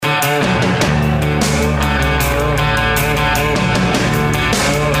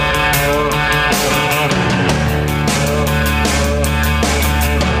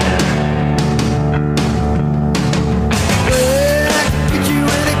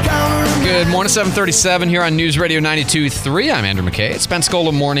Good morning, 737 here on News Radio 92.3. I'm Andrew McKay. It's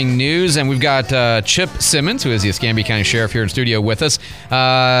Pensacola Morning News, and we've got Chip Simmons, who is the Escambia County Sheriff, here in studio with us.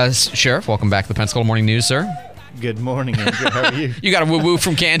 Sheriff, welcome back to the Pensacola Morning News, sir. Good morning, Andrew. How are you? You got a woo-woo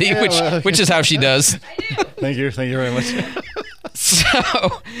from Candy, which is how she does. Thank you very much.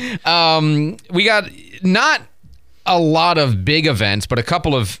 So, we got not a lot of big events, but a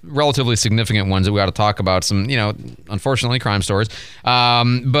couple of relatively significant ones that we ought to talk about. Some, unfortunately, crime stories.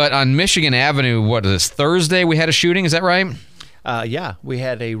 But on Michigan Avenue, what is this, Thursday, we had a shooting, is that right? Yeah, we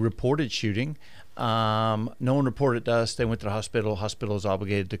had a reported shooting. No one reported to us. They went to the hospital. Hospital is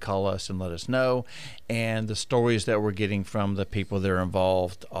obligated to call us and let us know. And the stories that we're getting from the people that are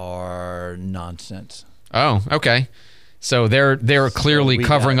involved are nonsense. Oh, okay. So they're clearly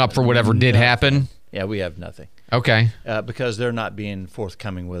covering up for whatever did happen? Yeah, we have nothing. Okay. Because they're not being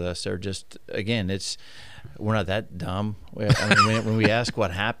forthcoming with us. They're just, again, we're not that dumb. When we ask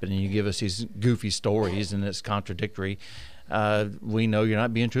what happened and you give us these goofy stories and it's contradictory, we know you're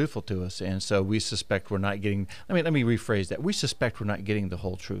not being truthful to us. And so we suspect we're not getting, let me rephrase that. We suspect we're not getting the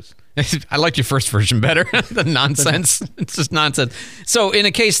whole truth. I liked your first version better. The nonsense. It's just nonsense. So in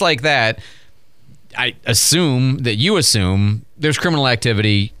a case like that, I assume that you assume there's criminal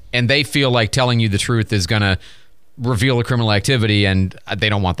activity and they feel like telling you the truth is going to reveal the criminal activity, and they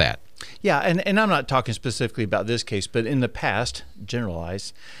don't want that. Yeah, and I'm not talking specifically about this case, but in the past,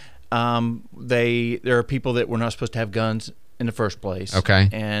 generalized, there are people that were not supposed to have guns in the first place. Okay.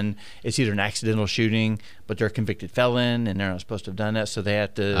 And it's either an accidental shooting, but they're a convicted felon, and they're not supposed to have done that, so they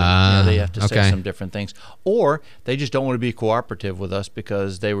have to say some different things. Or they just don't want to be cooperative with us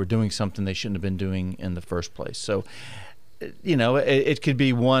because they were doing something they shouldn't have been doing in the first place. So, it could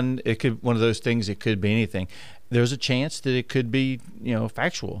be one of those things. It could be anything. There's a chance that it could be,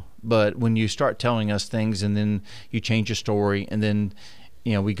 factual. But when you start telling us things and then you change your story and then,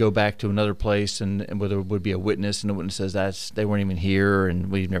 we go back to another place and where there would be a witness and the witness says they weren't even here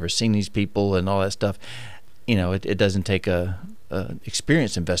and we've never seen these people and all that stuff, it doesn't take a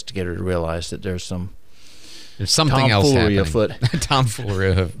experienced investigator to realize that there's something else happening. Afoot.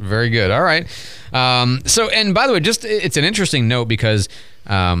 Tomfoolery. Very good. All right. And by the way, it's an interesting note because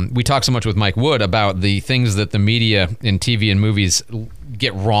we talk so much with Mike Wood about the things that the media in TV and movies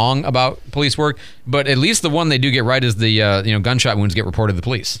get wrong about police work, but at least the one they do get right is the gunshot wounds get reported to the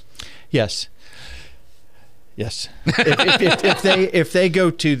police. Yes. If they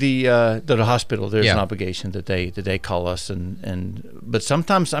go to the hospital, there's an obligation that they call us but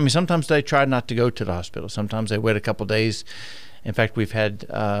sometimes they try not to go to the hospital. Sometimes they wait a couple days. In fact, we've had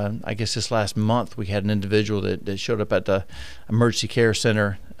I guess this last month we had an individual that showed up at the emergency care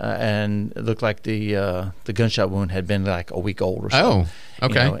center and it looked like the gunshot wound had been like a week old or so. Oh,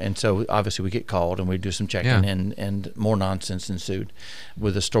 okay. And so obviously we get called and we do some checking and more nonsense ensued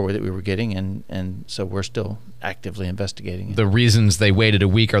with the story that we were getting and so we're still actively investigating it. The reasons they waited a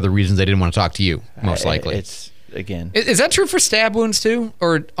week are the reasons they didn't want to talk to you, most likely. Is that true for stab wounds too,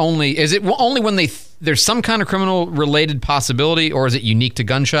 or is it only when there's some kind of criminal related possibility, or is it unique to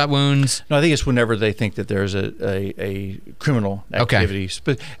gunshot wounds? No, I think it's whenever they think that there's a criminal activity. Okay.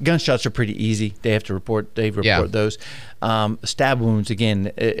 But gunshots are pretty easy. They have to report. They report those. Stab wounds,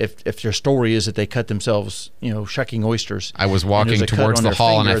 again, if their story is that they cut themselves, shucking oysters. I was walking towards the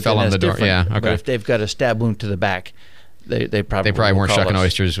hall and I fell on the door. Yeah. Okay. But if they've got a stab wound to the back, They probably weren't shucking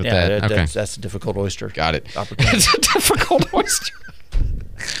oysters with that. Okay. That's a difficult oyster. Got it. It's a difficult oyster.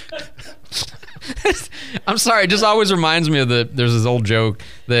 I'm sorry. It just always reminds me of there's this old joke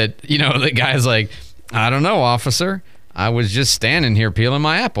that, the guy's like, I don't know, officer. I was just standing here peeling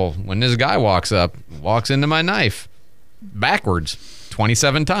my apple when this guy walks into my knife backwards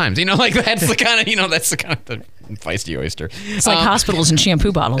 27 times. That's the kind of the feisty oyster. It's like hospitals and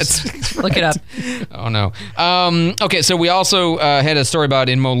shampoo bottles. Look it up. Oh, no. Okay, so we also had a story about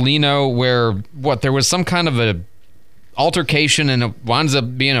in Molino where, there was some kind of a altercation and it winds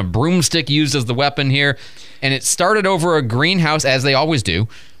up being a broomstick used as the weapon here. And it started over a greenhouse, as they always do.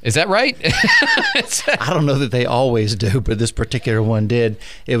 Is that right? I don't know that they always do, but this particular one did.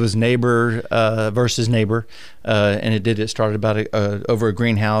 It was neighbor versus neighbor, and it started about over a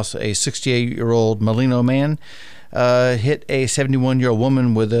greenhouse. A 68-year-old Molino man hit a 71-year-old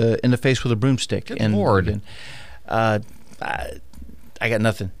woman in the face with a broomstick. Good Lord. I got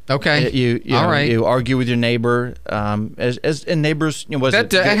nothing. Okay. All right. You argue with your neighbor, and neighbors.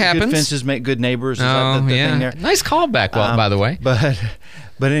 That happens. Good fences make good neighbors. Is that the thing there? Nice callback, by the way.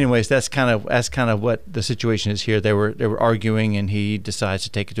 But anyways, that's kind of what the situation is here. They were arguing, and he decides to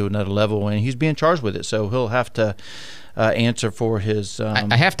take it to another level, and he's being charged with it. So he'll have to answer for his.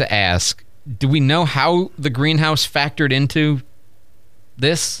 I have to ask: do we know how the greenhouse factored into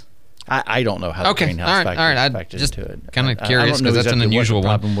this? I don't know how the greenhouse factors into it. Kind of curious because that's an unusual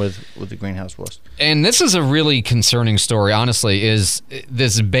what the problem with the greenhouse was. And this is a really concerning story, honestly, is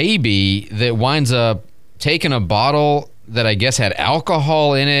this baby that winds up taking a bottle that I guess had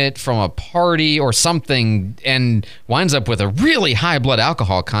alcohol in it from a party or something and winds up with a really high blood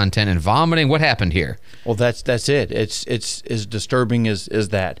alcohol content and vomiting. What happened here? Well, that's it. It's as disturbing as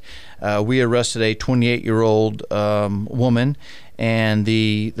that. We arrested a 28-year-old woman, and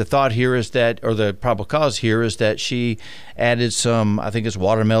the thought here is that, or the probable cause here is that she added some, I think it's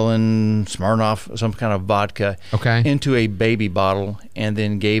watermelon, Smirnoff, some kind of vodka into a baby bottle and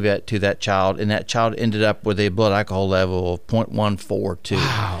then gave it to that child, and that child ended up with a blood alcohol level of 0.142.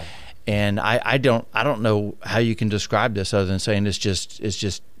 Wow. And I don't know how you can describe this other than saying it's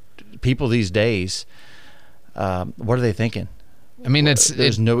just people these days. What are they thinking? I mean,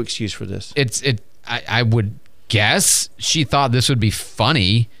 there's no excuse for this. I would guess she thought this would be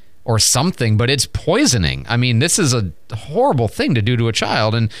funny or something, but it's poisoning. I mean, this is a horrible thing to do to a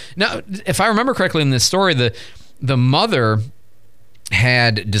child. And now, if I remember correctly in this story, the mother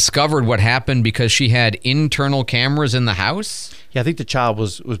had discovered what happened because she had internal cameras in the house. Yeah, I think the child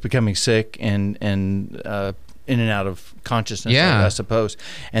was becoming sick and in and out of consciousness, I suppose.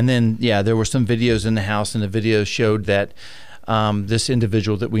 And then, there were some videos in the house, and the videos showed that this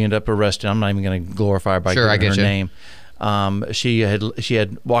individual that we ended up arresting, I'm not even going to glorify her by giving her name. She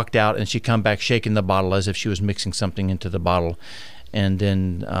had walked out, and she come back shaking the bottle as if she was mixing something into the bottle. And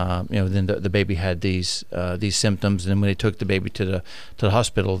then, then the baby had these symptoms. And then when they took the baby to the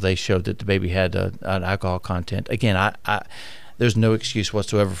hospital, they showed that the baby had an alcohol content. Again, I there's no excuse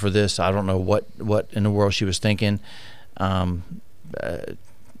whatsoever for this. I don't know what in the world she was thinking.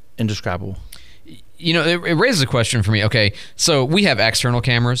 Indescribable. It raises a question for me. Okay, so we have external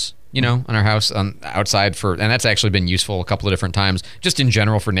cameras, on our house, outside and that's actually been useful a couple of different times, just in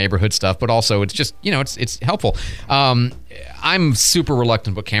general for neighborhood stuff, but also it's just, it's helpful. I'm super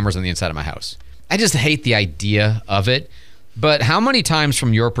reluctant to put cameras on the inside of my house. I just hate the idea of it. But how many times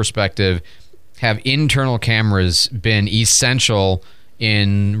from your perspective have internal cameras been essential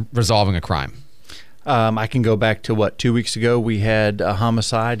in resolving a crime? I can go back to 2 weeks ago. We had a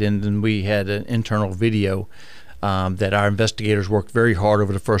homicide, and then we had an internal video that our investigators worked very hard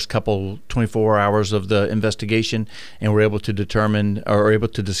over the first 24 hours of the investigation, and were able to determine or able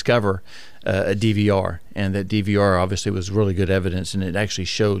to discover a DVR. And that DVR obviously was really good evidence, and it actually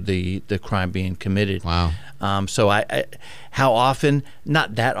showed the crime being committed. Wow. So how often?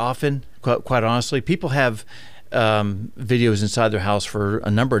 Not that often, quite honestly. People have videos inside their house for a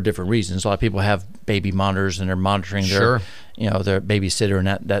number of different reasons. A lot of people have baby monitors, and they're monitoring their babysitter and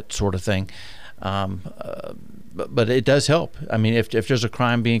that sort of thing. But it does help. I mean, if there's a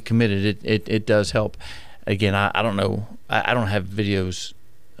crime being committed, it does help. Again, I don't know. I don't have videos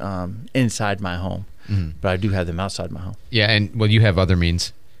inside my home, but I do have them outside my home. Yeah, and you have other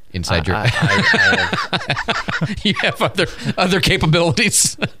means inside your. You have other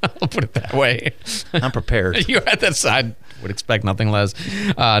capabilities. I'll put it that way. I'm prepared. You're at that side. Would expect nothing less.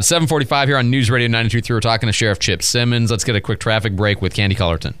 7:45 here on News Radio 92.3. We're talking to Sheriff Chip Simmons. Let's get a quick traffic break with Candy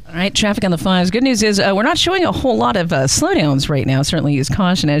Cullerton. All right, traffic on the 5s. Good news is we're not showing a whole lot of slowdowns right now. Certainly use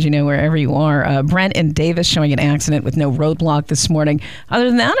caution, as you know, wherever you are. Brent and Davis showing an accident with no roadblock this morning. Other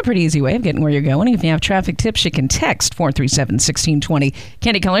than that, a pretty easy way of getting where you're going. If you have traffic tips, you can text 437-1620.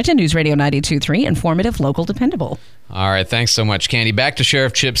 Candy Cullerton, News Radio 92.3. Informative, local, dependable. All right, thanks so much, Candy. Back to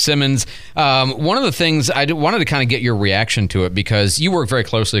Sheriff Chip Simmons. One of the things I wanted to kind of get your reaction to it, because you work very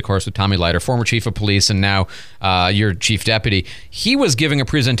closely, of course, with Tommy Leiter, former chief of police, and now your chief deputy. He was giving a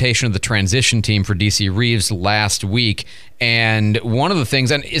presentation of the transition team for D.C. Reeves last week, and one of the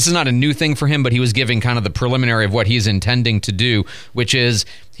things, and this is not a new thing for him, but he was giving kind of the preliminary of what he's intending to do, which is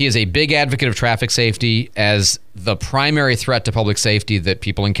he is a big advocate of traffic safety as the primary threat to public safety that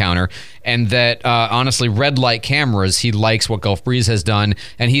people encounter, and that honestly, red light cameras, he likes what Gulf Breeze has done,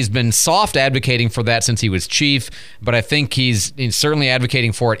 and he's been soft advocating for that since he was chief, but I think he's certainly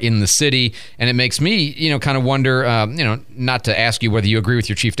advocating for it in the city, and it makes me, kind of wonder, not to ask you whether you agree with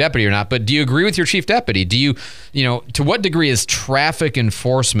your chief deputy or not, but do you agree with your chief deputy? Do you, to what degree is traffic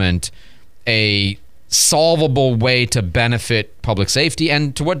enforcement a solvable way to benefit public safety,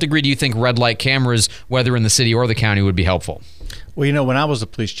 and to what degree do you think red light cameras, whether in the city or the county, would be helpful? Well, when I was a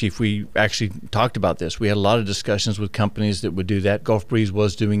police chief, we actually talked about this. We had a lot of discussions with companies that would do that. Gulf Breeze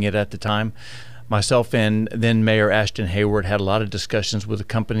was doing it at the time. Myself and then Mayor Ashton Hayward had a lot of discussions with the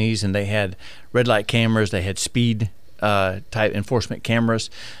companies, and they had red light cameras, they had speed type enforcement cameras.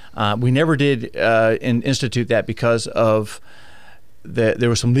 We never did institute that because of there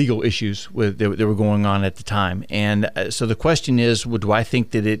were some legal issues that were going on at the time, and so the question is, do I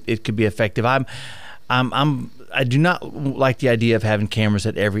think that it could be effective? I do not like the idea of having cameras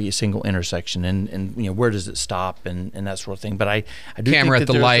at every single intersection, and where does it stop and that sort of thing. But I do camera think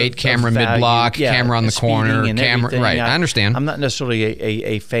at the light, camera mid block, camera on the corner, camera. Right, I understand. I'm not necessarily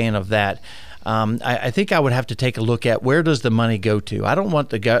a fan of that. I think I would have to take a look at where does the money go to. I don't want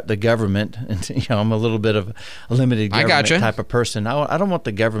the government, and I'm a little bit of a limited government type of person. I don't want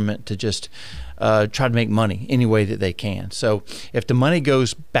the government to just try to make money any way that they can. So if the money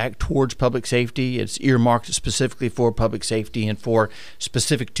goes back towards public safety, it's earmarked specifically for public safety and for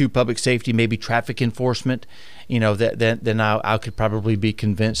specific to public safety, maybe traffic enforcement, then I could probably be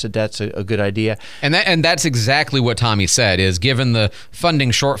convinced that that's a good idea. And that's exactly what Tommy said, is given the funding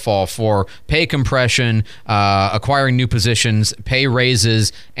shortfall for pay compression, acquiring new positions, pay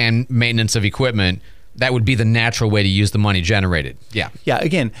raises, and maintenance of equipment, that would be the natural way to use the money generated. Yeah. Yeah.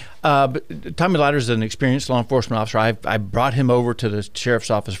 Again, Tommy Leiter is an experienced law enforcement officer. I brought him over to the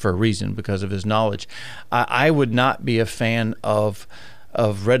sheriff's office for a reason, because of his knowledge. I would not be a fan of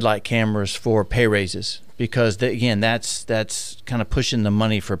red light cameras for pay raises, because that's kind of pushing the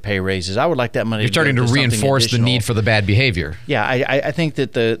money for pay raises. I would like that money. You're starting to reinforce the need for the bad behavior. Yeah, I think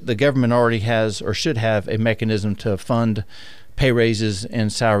that the government already has or should have a mechanism to fund pay raises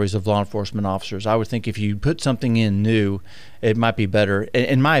and salaries of law enforcement officers. I would think if you put something in new, it might be better.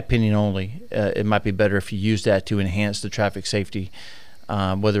 In my opinion only, it might be better if you use that to enhance the traffic safety,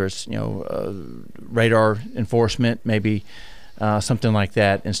 whether it's radar enforcement, maybe something like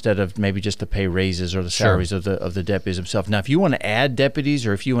that, instead of maybe just the pay raises or the salaries of the deputies themselves. Now, if you want to add deputies,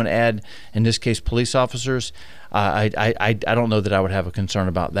 or if you want to add, in this case, police officers, I don't know that I would have a concern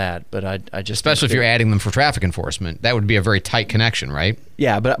about that. But I just, especially if you're adding them for traffic enforcement, that would be a very tight connection, right?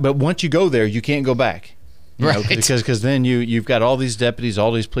 Yeah, but once you go there, you can't go back. Right. Because then you've got all these deputies,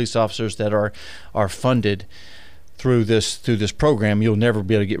 all these police officers that are funded through this program. You'll never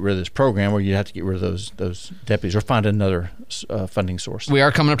be able to get rid of this program, or you have to get rid of those deputies or find another funding source. We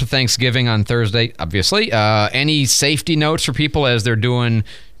are coming up to Thanksgiving on Thursday, obviously. Any safety notes for people as they're doing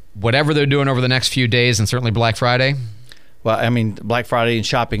whatever they're doing over the next few days, and certainly Black Friday? Well, I mean, Black Friday and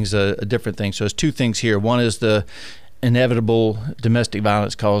shopping is a different thing. So there's two things here. One is the inevitable domestic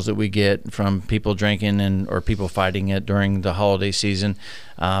violence calls that we get from people drinking or people fighting it during the holiday season.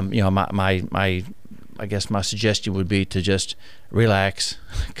 I guess my suggestion would be to just relax,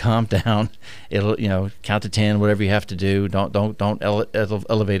 calm down. It'll, count to 10, whatever you have to do. Don't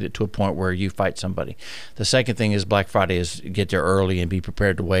elevate it to a point where you fight somebody. The second thing is Black Friday is get there early and be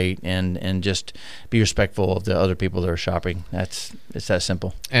prepared to wait and just be respectful of the other people that are shopping. It's that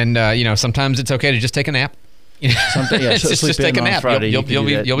simple. And sometimes it's okay to just take a nap. Just take a nap. Friday, you'll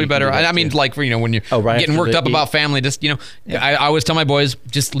be better. I mean, like when you're getting worked up about family, just I always tell my boys,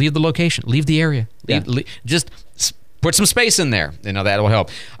 just leave the location, leave the area, just put some space in there. That will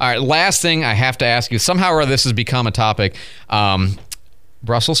help. All right, last thing I have to ask you. Somehow or this has become a topic.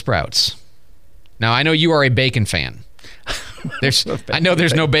 Brussels sprouts. Now I know you are a bacon fan. I know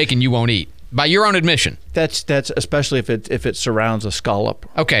there's no bacon you won't eat. By your own admission. That's especially if it surrounds a scallop.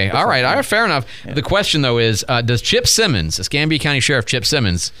 Okay, all right, fair enough. Yeah. The question, though, is does Chip Simmons, Escambia County Sheriff Chip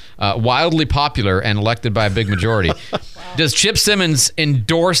Simmons, wildly popular and elected by a big majority, does Chip Simmons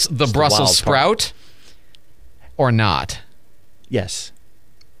endorse the Brussels sprout or not? Yes.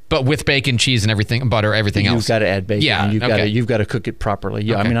 But with bacon, cheese, and everything, butter, everything else. You've got to add bacon. Yeah, and you've got to cook it properly.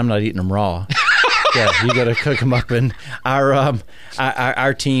 Yeah, okay. I mean, I'm not eating them raw. Yeah, you got to cook them up. And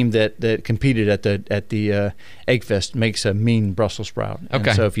our team that competed at the Egg Fest makes a mean Brussels sprout.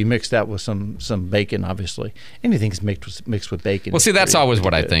 Okay. And so if you mix that with some bacon, obviously anything's mixed with bacon. Well, see, that's always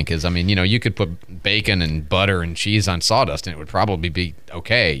what I think is. I mean, you could put bacon and butter and cheese on sawdust, and it would probably be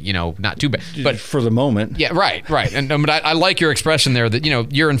okay. Not too bad. But for the moment. Yeah, right. And but I like your expression there that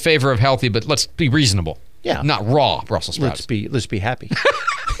you're in favor of healthy, but let's be reasonable. Yeah. Not raw Brussels sprouts. Let's be happy.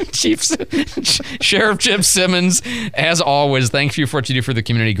 Sheriff Chip Simmons, as always, thank you for what you do for the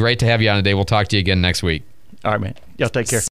community. Great to have you on today. We'll talk to you again next week. All right, man. Y'all take care.